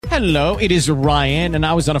Hello, it is Ryan, and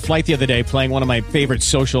I was on a flight the other day playing one of my favorite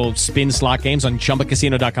social spin slot games on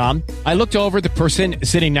ChumbaCasino.com. I looked over at the person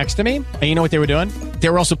sitting next to me, and you know what they were doing? They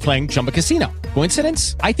were also playing Chumba Casino.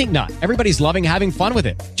 Coincidence? I think not. Everybody's loving having fun with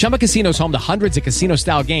it. Chumba Casino is home to hundreds of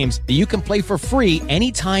casino-style games that you can play for free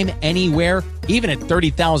anytime, anywhere, even at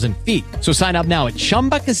 30,000 feet. So sign up now at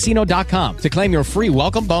ChumbaCasino.com to claim your free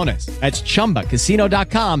welcome bonus. That's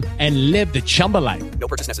ChumbaCasino.com and live the Chumba life. No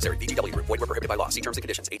purchase necessary. VGW. Void where prohibited by law. See terms and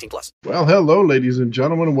conditions. 18+. Well, hello, ladies and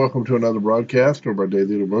gentlemen, and welcome to another broadcast of our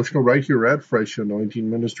daily devotional right here at Fresh Anointing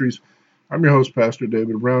Ministries. I'm your host, Pastor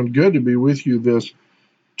David Brown. Good to be with you this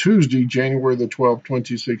Tuesday, January the 12th,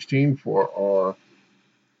 2016, for our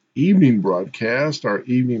evening broadcast, our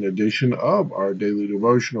evening edition of our daily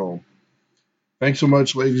devotional. Thanks so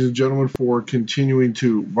much, ladies and gentlemen, for continuing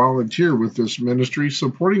to volunteer with this ministry,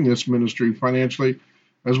 supporting this ministry financially,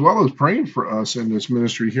 as well as praying for us in this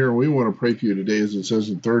ministry here. And we want to pray for you today, as it says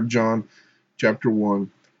in 3 John chapter 1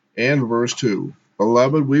 and verse 2.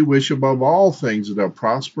 Beloved, we wish above all things that thou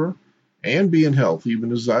prosper and be in health,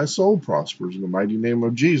 even as thy soul prospers. In the mighty name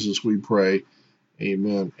of Jesus, we pray.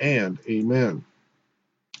 Amen and amen.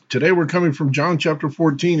 Today we're coming from John chapter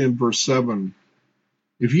 14 and verse 7.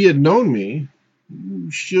 If ye had known me,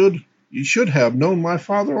 you should have known my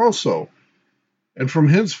Father also. And from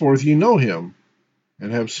henceforth ye know him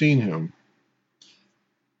and have seen him.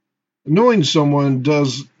 Knowing someone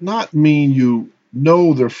does not mean you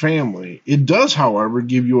know their family. It does, however,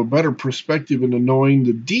 give you a better perspective into knowing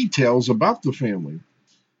the details about the family.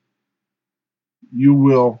 You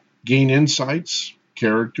will gain insights,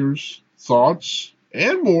 characters, thoughts,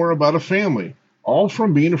 and more about a family, all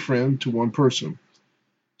from being a friend to one person.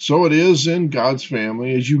 So it is in God's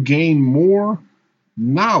family. As you gain more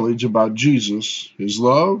knowledge about Jesus, his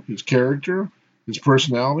love, his character, his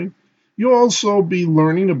personality, you'll also be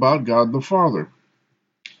learning about God the Father,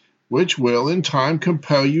 which will in time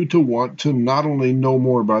compel you to want to not only know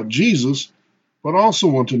more about Jesus, but also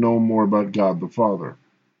want to know more about God the Father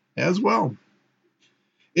as well.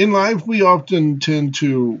 In life, we often tend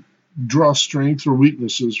to draw strength or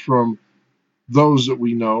weaknesses from those that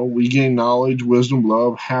we know. We gain knowledge, wisdom,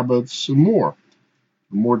 love, habits, and more.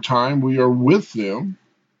 The more time we are with them.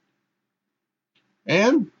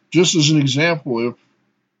 And just as an example, if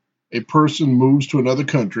a person moves to another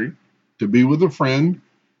country to be with a friend,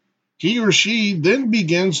 he or she then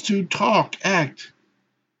begins to talk, act,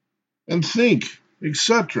 and think,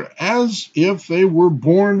 etc., as if they were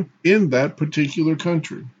born in that particular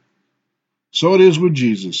country. So it is with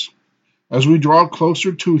Jesus. As we draw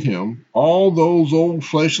closer to him, all those old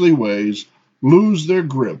fleshly ways lose their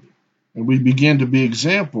grip, and we begin to be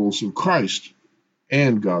examples of Christ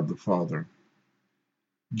and God the Father.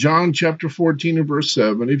 John chapter 14 and verse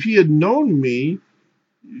 7, if ye had known me,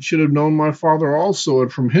 you should have known my Father also,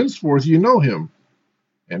 and from henceforth you know him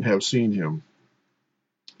and have seen him.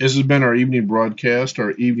 This has been our evening broadcast,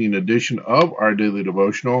 our evening edition of our daily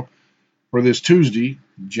devotional for this Tuesday,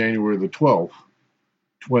 January the 12th,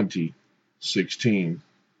 2016.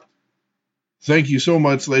 Thank you so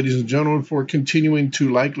much, ladies and gentlemen, for continuing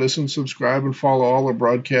to like, listen, subscribe, and follow all our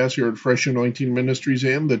broadcasts here at Fresh Anointing Ministries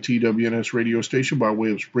and the TWNS radio station by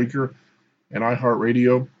way of Spreaker and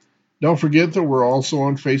iHeartRadio. Don't forget that we're also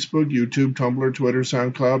on Facebook, YouTube, Tumblr, Twitter,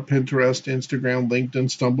 SoundCloud, Pinterest, Instagram, LinkedIn,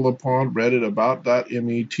 StumbleUpon, Reddit,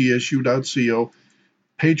 About.me, TSU.co,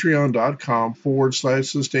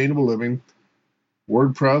 Patreon.com/Sustainable Living,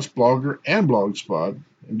 WordPress, Blogger, and Blogspot.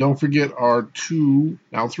 And don't forget our three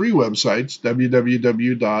websites,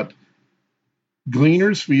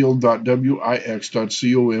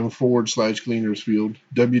 www.gleanersfield.wix.com/Gleanersfield,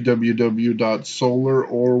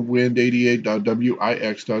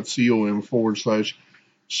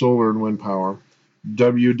 www.solarorwind88.wix.com/solar and wind power,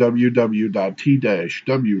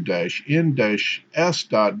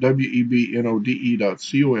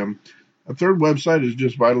 www.t-n-s.webnode.com. A third website is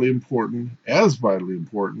just vitally important as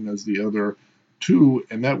the other two,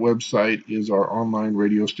 and that website is our online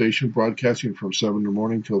radio station broadcasting from 7 in the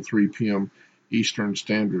morning till 3 p.m. Eastern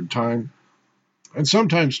Standard Time, and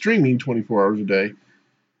sometimes streaming 24 hours a day.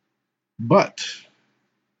 But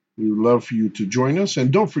we would love for you to join us,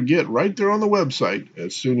 and don't forget, right there on the website,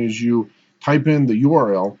 as soon as you type in the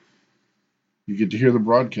URL, you get to hear the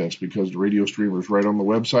broadcast because the radio streamer is right on the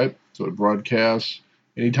website, so it broadcasts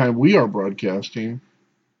anytime we are broadcasting.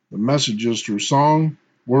 The messages through song,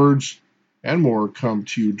 words, and more come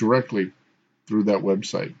to you directly through that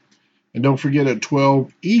website. And don't forget, at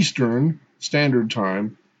 12 Eastern Standard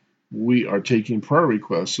Time, we are taking prayer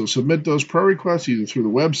requests. So submit those prayer requests either through the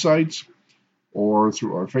websites or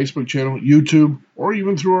through our Facebook channel, YouTube, or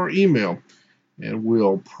even through our email. And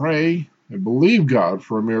we'll pray and believe God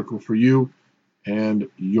for a miracle for you and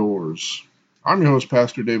yours. I'm your host,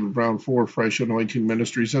 Pastor David Brown for Fresh Anointing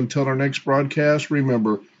Ministries. Until our next broadcast,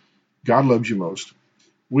 remember, God loves you most.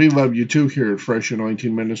 We love you too here at Fresh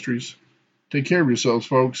Anointing Ministries. Take care of yourselves,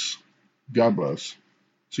 folks. God bless.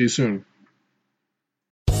 See you soon.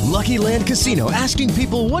 Lucky Land Casino, asking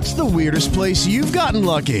people, what's the weirdest place you've gotten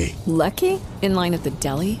lucky? Lucky? In line at the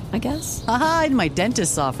deli, I guess? Aha, in my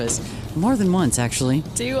dentist's office. More than once, actually.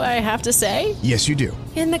 Do I have to say? Yes, you do.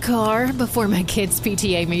 In the car before my kids'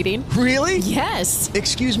 PTA meeting. Really? Yes.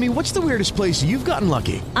 Excuse me, what's the weirdest place you've gotten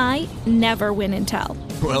lucky? I never win and tell.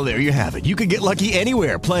 Well, there you have it. You can get lucky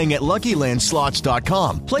anywhere, playing at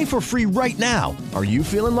LuckyLandSlots.com. Play for free right now. Are you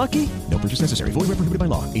feeling lucky? No purchase necessary. Void where prohibited by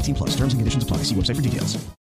law. 18+. Terms and conditions apply. See website for details.